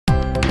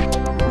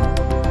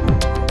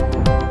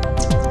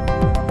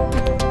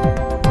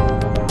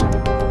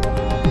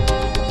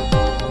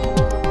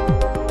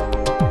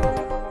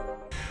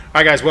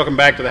Hi guys, welcome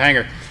back to the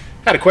Hangar.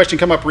 Had a question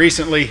come up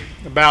recently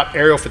about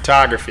aerial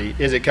photography.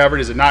 Is it covered?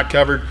 Is it not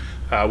covered?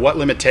 What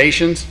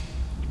limitations?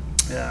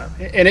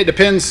 And it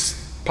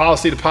depends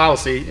policy to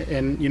policy.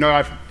 And you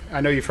know,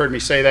 I know you've heard me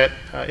say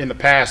that in the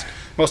past.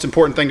 Most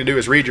important thing to do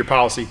is read your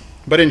policy.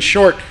 But in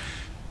short,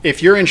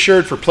 if you're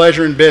insured for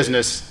pleasure and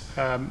business,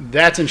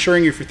 that's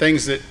insuring you for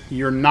things that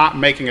you're not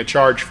making a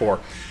charge for.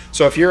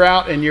 So if you're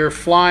out and you're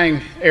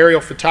flying aerial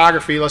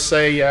photography, let's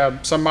say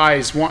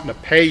somebody's wanting to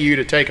pay you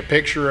to take a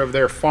picture of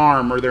their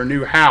farm or their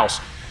new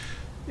house.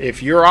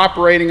 If you're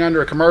operating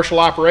under a commercial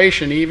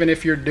operation, even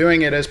if you're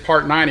doing it as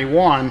Part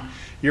 91,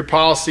 your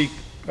policy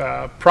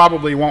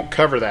probably won't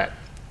cover that.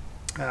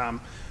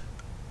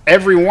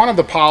 Every one of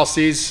the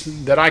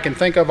policies that I can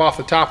think of off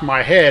the top of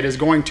my head is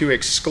going to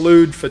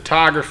exclude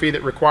photography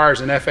that requires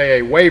an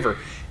FAA waiver,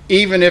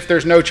 even if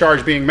there's no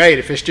charge being made.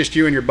 If it's just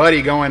you and your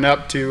buddy going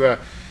up to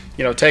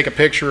take a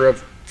picture of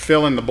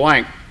fill in the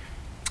blank.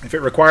 If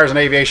it requires an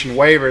aviation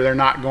waiver, they're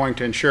not going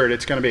to insure it.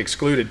 It's going to be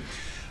excluded.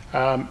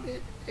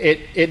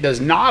 It does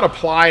not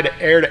apply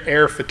to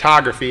air-to-air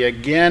photography,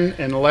 again,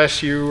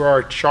 unless you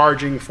are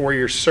charging for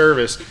your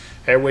service,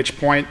 at which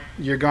point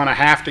you're going to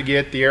have to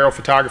get the aerial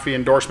photography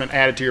endorsement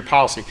added to your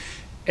policy.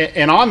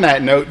 And on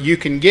that note, you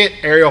can get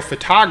aerial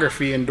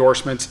photography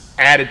endorsements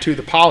added to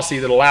the policy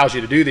that allows you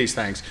to do these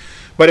things.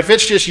 But if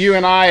it's just you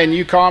and I, and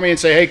you call me and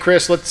say, hey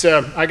Chris,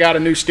 I got a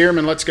new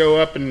steerman, let's go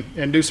up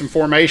and do some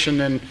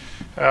formation, and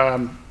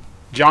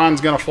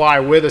John's going to fly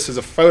with us as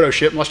a photo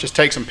ship, and let's just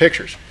take some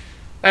pictures.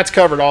 That's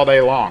covered all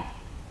day long.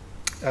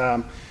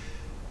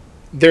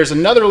 There's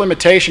another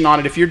limitation on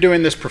it if you're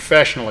doing this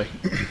professionally.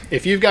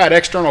 If you've got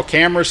external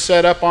cameras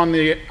set up on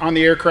the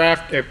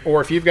aircraft, or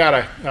if you've got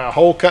a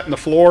hole cut in the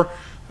floor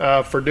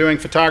for doing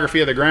photography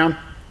of the ground,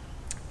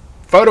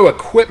 photo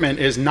equipment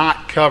is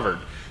not covered.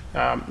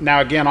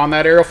 Now again, on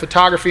that aerial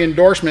photography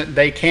endorsement,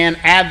 they can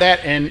add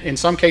that, and in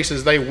some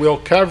cases they will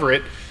cover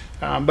it,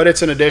 but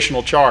it's an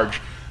additional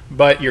charge.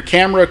 But your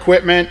camera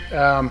equipment,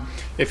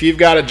 if you've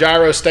got a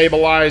gyro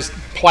stabilized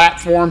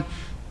platform,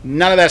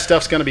 none of that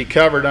stuff's going to be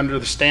covered under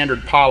the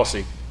standard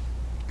policy.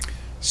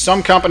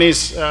 Some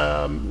companies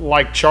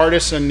like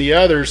Chartis and the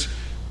others,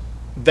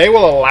 they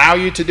will allow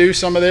you to do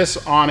some of this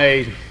on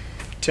a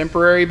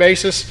temporary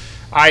basis,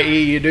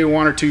 i.e. you do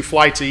 1 or 2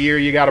 flights a year,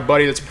 you got a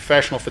buddy that's a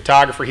professional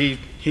photographer,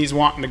 he's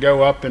wanting to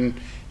go up and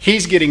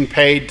he's getting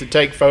paid to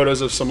take photos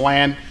of some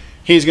land,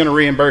 he's going to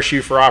reimburse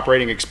you for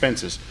operating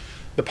expenses.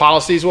 The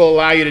policies will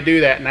allow you to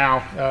do that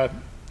now.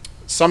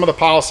 Some of the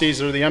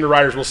policies or the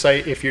underwriters will say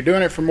if you're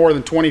doing it for more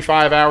than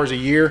 25 hours a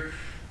year,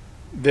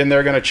 then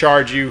they're going to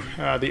charge you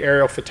the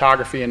aerial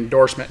photography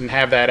endorsement and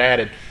have that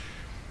added.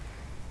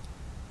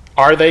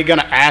 Are they going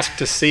to ask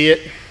to see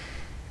it?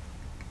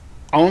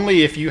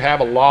 Only if you have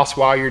a loss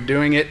while you're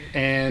doing it,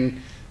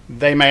 and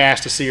they may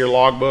ask to see your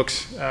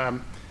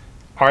logbooks.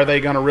 Are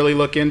they going to really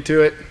look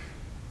into it?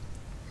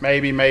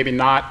 Maybe, maybe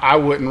not. I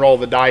wouldn't roll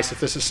the dice if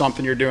this is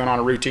something you're doing on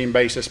a routine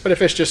basis. But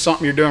if it's just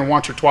something you're doing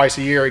once or twice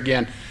a year,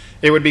 again,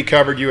 it would be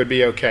covered, you would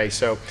be okay.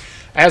 So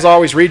as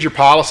always, read your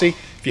policy.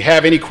 If you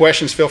have any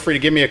questions, feel free to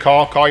give me a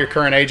call. Call your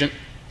current agent.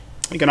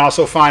 You can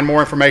also find more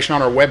information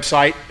on our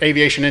website,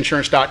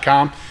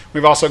 aviationinsurance.com.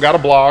 We've also got a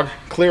blog,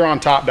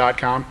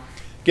 clearontop.com.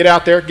 Get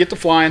out there, get to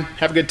flying,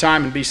 have a good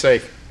time, and be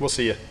safe. We'll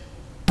see you.